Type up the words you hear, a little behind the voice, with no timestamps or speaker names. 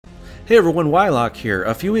Hey everyone, Wylock here.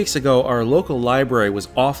 A few weeks ago, our local library was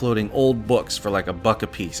offloading old books for like $1 a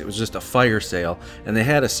piece. It was just a fire sale, and they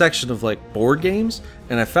had a section of like board games,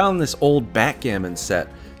 and I found this old Backgammon set.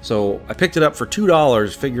 So I picked it up for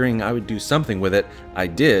 $2, figuring I would do something with it. I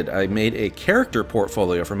did. I made a character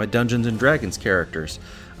portfolio for my Dungeons & Dragons characters.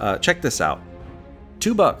 Check this out.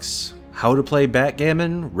 $2. How to play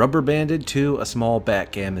backgammon, rubber banded to a small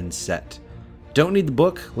backgammon set. Don't need the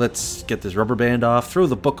book. Let's get this rubber band off, throw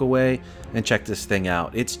the book away, and check this thing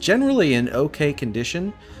out. It's generally in okay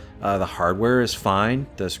condition. The hardware is fine.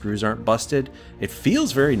 The screws aren't busted. It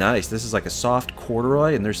feels very nice. This is like a soft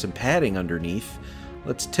corduroy, and there's some padding underneath.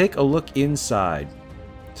 Let's take a look inside.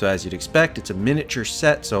 So as you'd expect, it's a miniature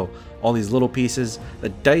set, so all these little pieces. The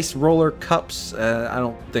dice roller cups, I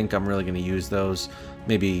don't think I'm really going to use those.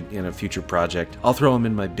 Maybe in a future project. I'll throw them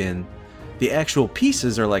in my bin. The actual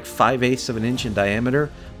pieces are like 5/8 of an inch in diameter,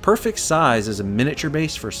 perfect size as a miniature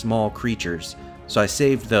base for small creatures. So I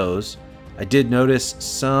saved those. I did notice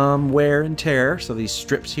some wear and tear, so these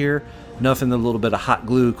strips here, nothing that a little bit of hot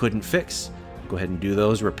glue couldn't fix. Go ahead and do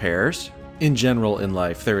those repairs. In general in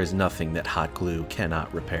life, there is nothing that hot glue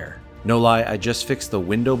cannot repair. No lie, I just fixed the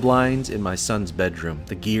window blinds in my son's bedroom.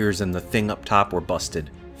 The gears and the thing up top were busted.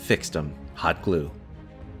 Fixed them. Hot glue.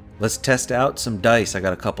 Let's test out some dice. I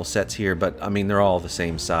got a couple sets here, but I mean, they're all the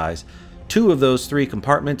same size. 2 of those 3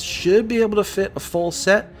 compartments should be able to fit a full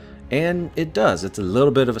set, and it does. It's a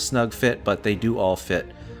little bit of a snug fit, but they do all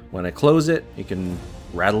fit. When I close it, you can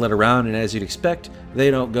rattle it around, and as you'd expect,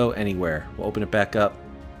 they don't go anywhere. We'll open it back up.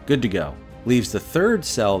 Good to go. Leaves the 3rd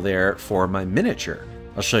cell there for my miniature.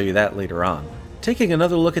 I'll show you that later on. Taking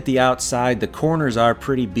another look at the outside, the corners are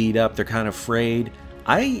pretty beat up. They're kind of frayed.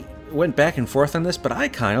 I went back and forth on this, but I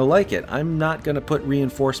kind of like it. I'm not going to put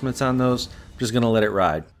reinforcements on those. I'm just going to let it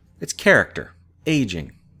ride. It's character.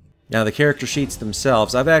 Aging. Now the character sheets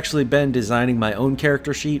themselves, I've actually been designing my own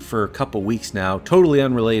character sheet for a couple weeks now, totally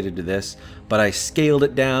unrelated to this, but I scaled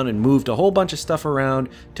it down and moved a whole bunch of stuff around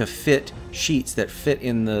to fit sheets that fit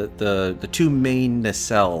in the 2 main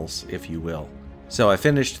nacelles, if you will. So I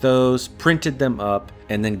finished those, printed them up,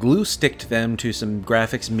 and then glue sticked them to some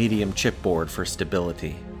graphics medium chipboard for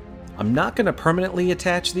stability. I'm not going to permanently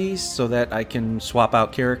attach these so that I can swap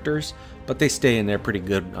out characters, but they stay in there pretty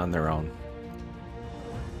good on their own.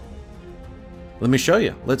 Let me show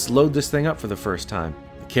you. Let's load this thing up for the first time.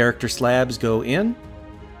 The character slabs go in.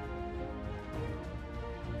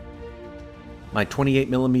 My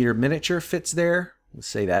 28mm miniature fits there. Let's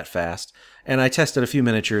say that fast. And I tested a few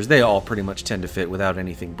miniatures. They all pretty much tend to fit without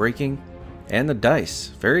anything breaking. And the dice.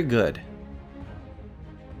 Very good.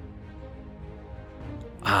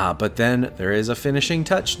 But then there is a finishing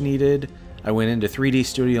touch needed. I went into 3D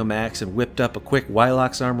Studio Max and whipped up a quick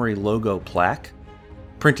Wylock's Armory logo plaque.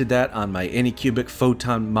 Printed that on my Anycubic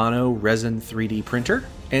Photon Mono resin 3D printer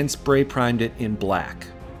and spray primed it in black.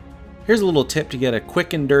 Here's a little tip to get a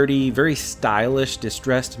quick and dirty, very stylish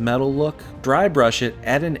distressed metal look. Dry brush it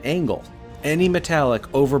at an angle. Any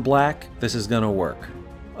metallic over black, this is gonna work.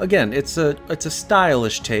 Again, it's a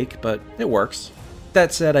stylish take, but it works.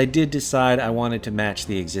 That said, I did decide I wanted to match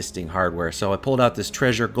the existing hardware, so I pulled out this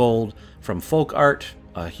Treasure Gold from Folk Art,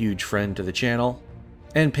 a huge friend to the channel,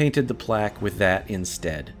 and painted the plaque with that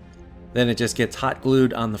instead. Then it just gets hot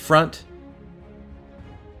glued on the front.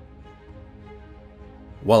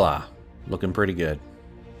 Voila, looking pretty good.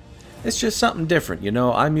 It's just something different, you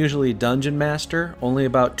know. I'm usually a dungeon master. Only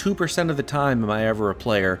about 2% of the time am I ever a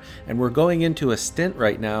player, and we're going into a stint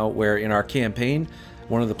right now where in our campaign,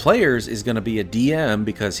 one of the players is going to be a DM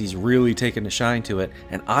because he's really taken a shine to it,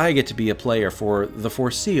 and I get to be a player for the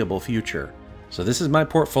foreseeable future. So this is my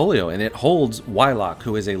portfolio, and it holds Wylock,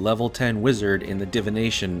 who is a level 10 wizard in the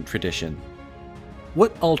divination tradition.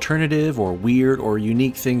 What alternative or weird or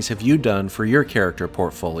unique things have you done for your character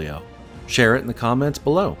portfolio? Share it in the comments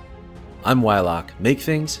below. I'm Wylock. Make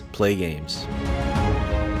things, play games.